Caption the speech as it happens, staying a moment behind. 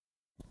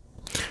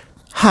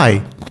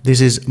Hi,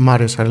 this is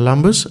Marios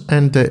Haralambous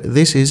and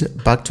this is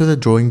Back to the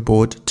Drawing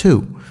Board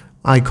 2.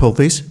 I call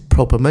this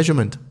Proper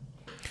Measurement.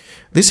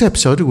 This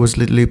episode was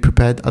literally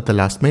prepared at the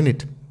last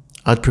minute.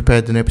 I'd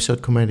prepared an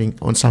episode commenting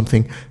on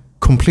something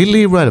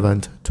completely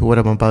irrelevant to what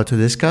I'm about to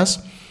discuss,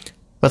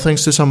 but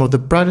thanks to some of the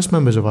brightest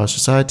members of our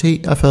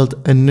society, I felt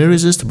an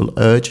irresistible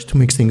urge to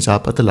mix things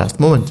up at the last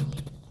moment.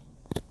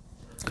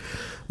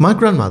 My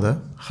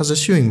grandmother has a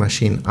sewing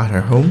machine at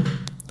her home.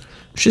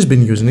 She's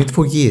been using it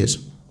for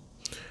years.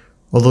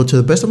 Although to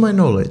the best of my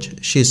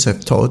knowledge, she is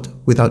self-taught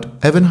without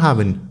even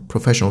having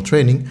professional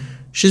training,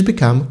 she's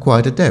become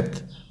quite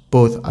adept,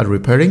 both at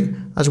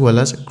repairing as well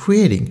as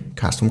creating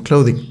custom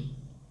clothing.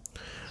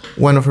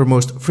 One of her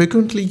most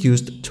frequently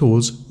used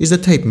tools is the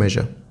tape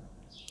measure.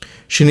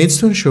 She needs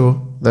to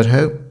ensure that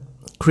her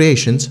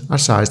creations are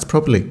sized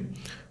properly.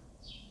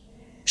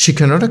 She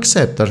cannot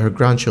accept that her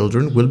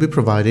grandchildren will be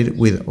provided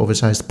with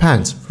oversized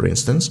pants, for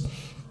instance,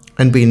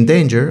 and be in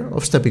danger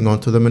of stepping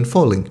onto them and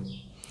falling.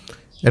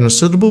 An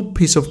unsuitable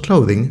piece of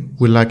clothing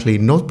will likely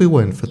not be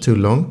worn for too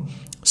long,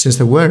 since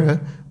the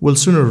wearer will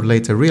sooner or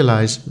later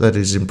realize that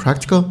it is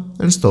impractical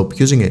and stop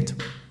using it.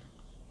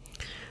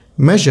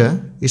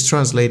 Measure is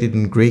translated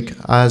in Greek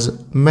as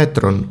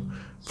metron,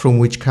 from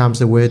which comes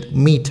the word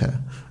meter,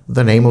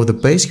 the name of the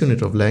base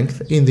unit of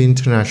length in the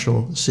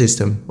international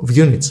system of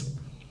units.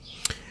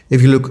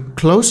 If you look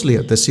closely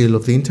at the seal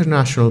of the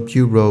International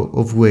Bureau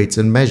of Weights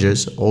and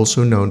Measures,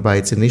 also known by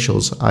its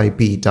initials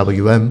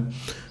IBWM,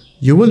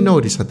 you will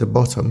notice at the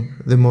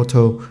bottom the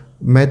motto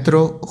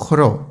metro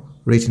chro,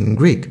 written in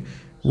Greek,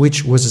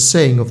 which was a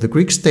saying of the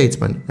Greek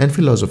statesman and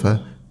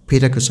philosopher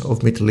Pittacus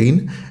of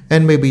Mytilene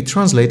and may be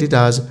translated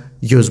as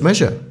use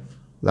measure,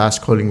 thus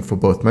calling for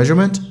both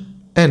measurement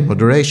and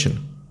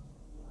moderation.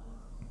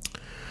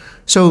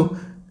 So,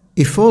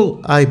 if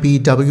all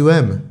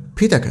IBWM,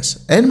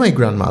 Pittacus and my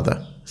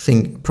grandmother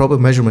think proper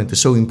measurement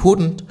is so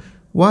important,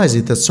 why is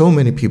it that so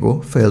many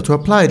people fail to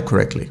apply it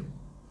correctly?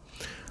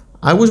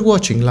 I was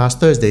watching last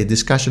Thursday a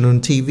discussion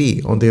on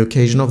TV on the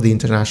occasion of the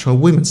International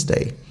Women's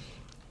Day.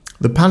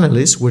 The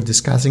panelists were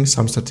discussing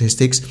some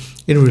statistics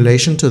in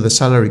relation to the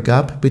salary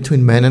gap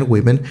between men and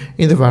women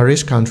in the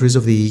various countries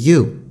of the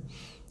EU.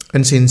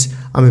 And since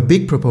I'm a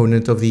big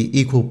proponent of the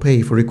equal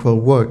pay for equal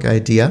work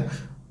idea,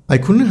 I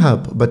couldn't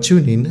help but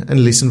tune in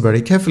and listen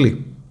very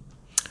carefully.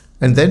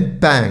 And then,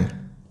 bang,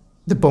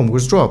 the bomb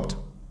was dropped.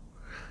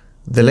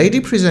 The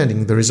lady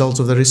presenting the results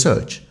of the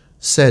research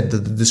said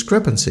that the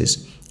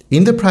discrepancies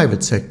in the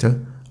private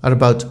sector are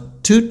about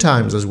 2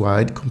 times as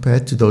wide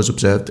compared to those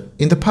observed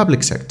in the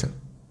public sector.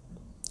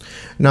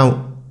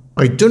 Now,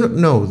 I do not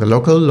know the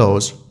local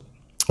laws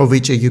of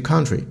each EU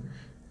country,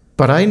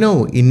 but I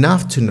know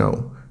enough to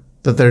know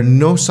that there are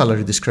no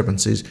salary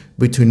discrepancies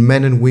between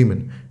men and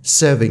women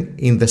serving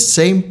in the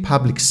same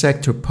public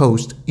sector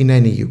post in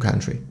any EU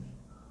country.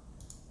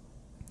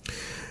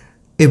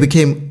 It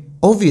became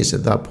obvious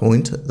at that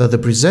point that the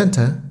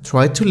presenter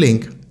tried to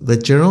link the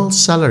general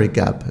salary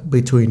gap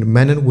between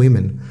men and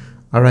women,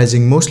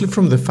 arising mostly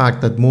from the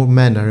fact that more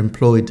men are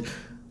employed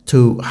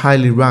to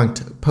highly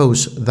ranked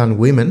posts than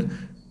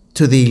women,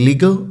 to the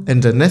illegal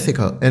and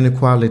unethical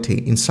inequality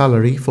in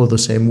salary for the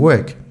same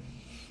work.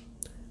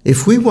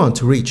 If we want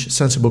to reach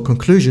sensible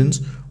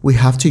conclusions, we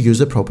have to use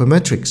the proper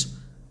metrics.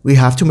 We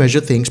have to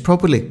measure things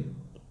properly.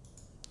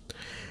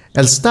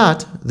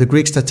 Elstat, the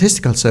Greek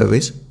statistical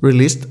service,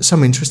 released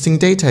some interesting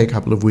data a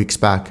couple of weeks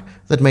back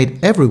that made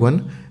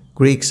everyone,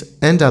 Greeks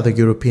and other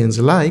Europeans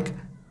alike,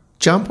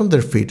 jump on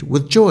their feet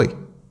with joy.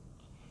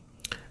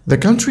 The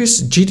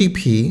country's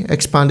GDP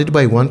expanded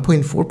by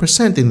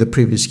 1.4% in the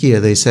previous year,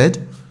 they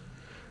said.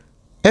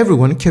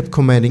 Everyone kept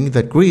commenting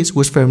that Greece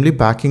was firmly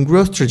back in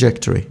growth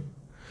trajectory.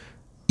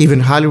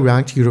 Even highly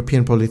ranked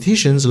European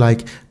politicians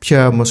like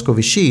Pierre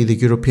Moscovici, the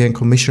European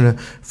Commissioner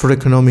for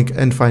Economic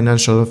and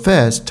Financial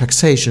Affairs,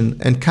 Taxation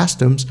and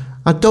Customs,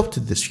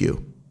 adopted this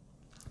view.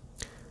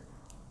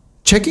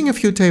 Checking a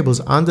few tables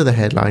under the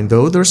headline,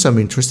 though, there are some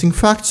interesting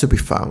facts to be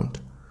found.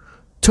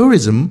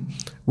 Tourism,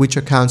 which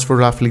accounts for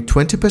roughly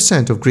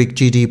 20% of Greek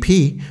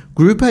GDP,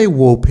 grew by a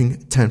whopping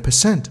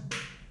 10%.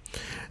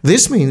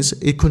 This means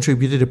it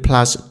contributed a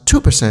plus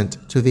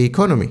 2% to the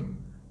economy.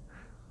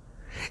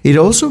 It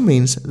also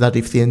means that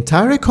if the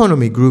entire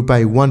economy grew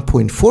by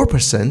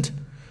 1.4%,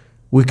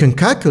 we can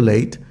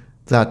calculate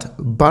that,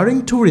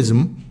 barring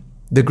tourism,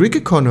 the Greek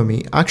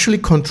economy actually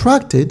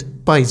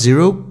contracted by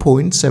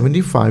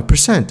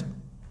 0.75%.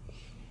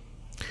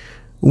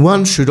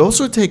 One should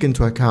also take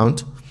into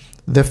account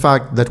the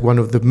fact that one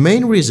of the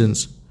main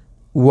reasons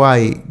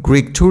why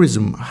Greek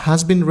tourism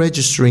has been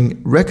registering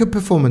record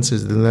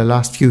performances in the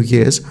last few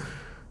years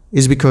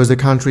is because the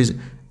country's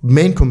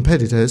main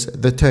competitors,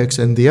 the Turks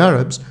and the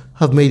Arabs,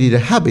 have made it a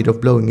habit of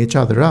blowing each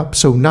other up,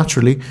 so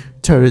naturally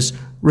tourists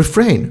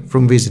refrain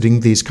from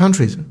visiting these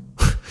countries.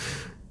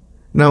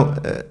 Now,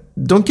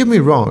 don't get me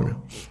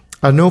wrong,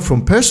 I know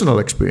from personal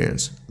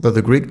experience that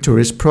the Greek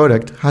tourist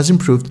product has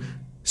improved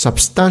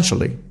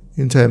substantially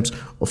in terms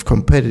of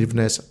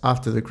competitiveness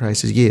after the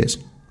crisis years.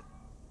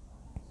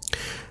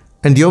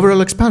 And the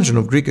overall expansion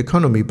of Greek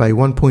economy by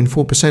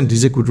 1.4%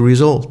 is a good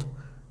result.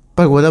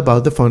 But what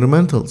about the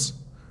fundamentals?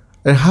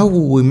 And how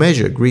will we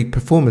measure Greek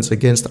performance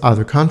against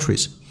other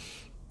countries?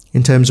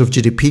 In terms of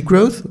GDP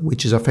growth,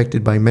 which is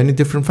affected by many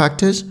different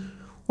factors,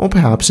 or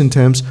perhaps in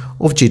terms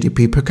of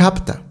GDP per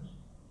capita?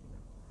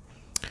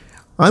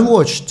 I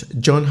watched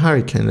John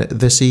Harrican,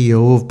 the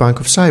CEO of Bank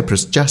of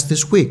Cyprus, just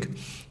this week,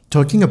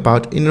 talking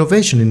about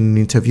innovation in an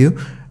interview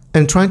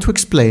and trying to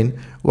explain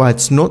why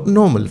it's not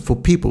normal for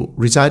people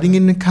residing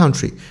in a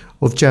country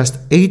of just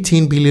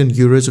 18 billion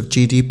euros of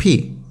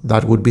GDP,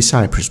 that would be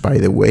Cyprus by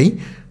the way,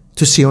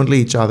 to see only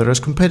each other as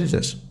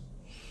competitors.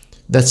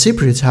 That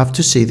Cypriots have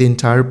to see the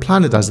entire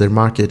planet as their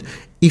market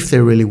if they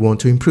really want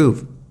to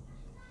improve.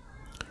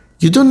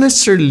 You don't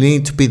necessarily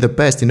need to be the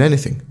best in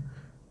anything,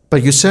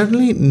 but you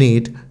certainly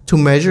need to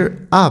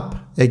measure up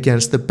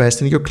against the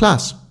best in your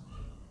class.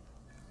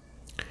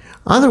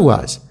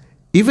 Otherwise,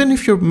 even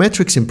if your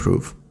metrics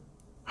improve,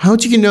 how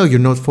do you know you're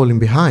not falling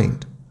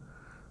behind?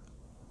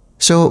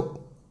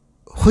 So,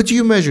 who do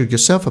you measure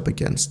yourself up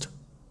against?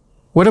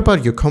 What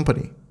about your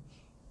company?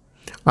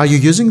 Are you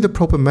using the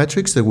proper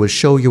metrics that will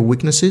show your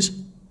weaknesses?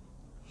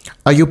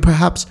 Are you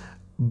perhaps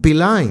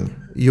belying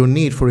your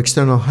need for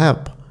external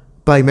help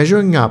by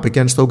measuring up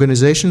against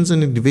organizations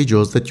and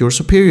individuals that you're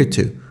superior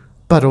to,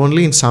 but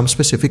only in some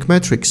specific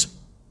metrics?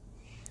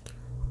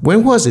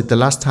 When was it the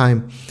last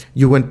time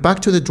you went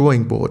back to the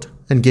drawing board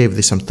and gave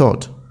this some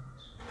thought?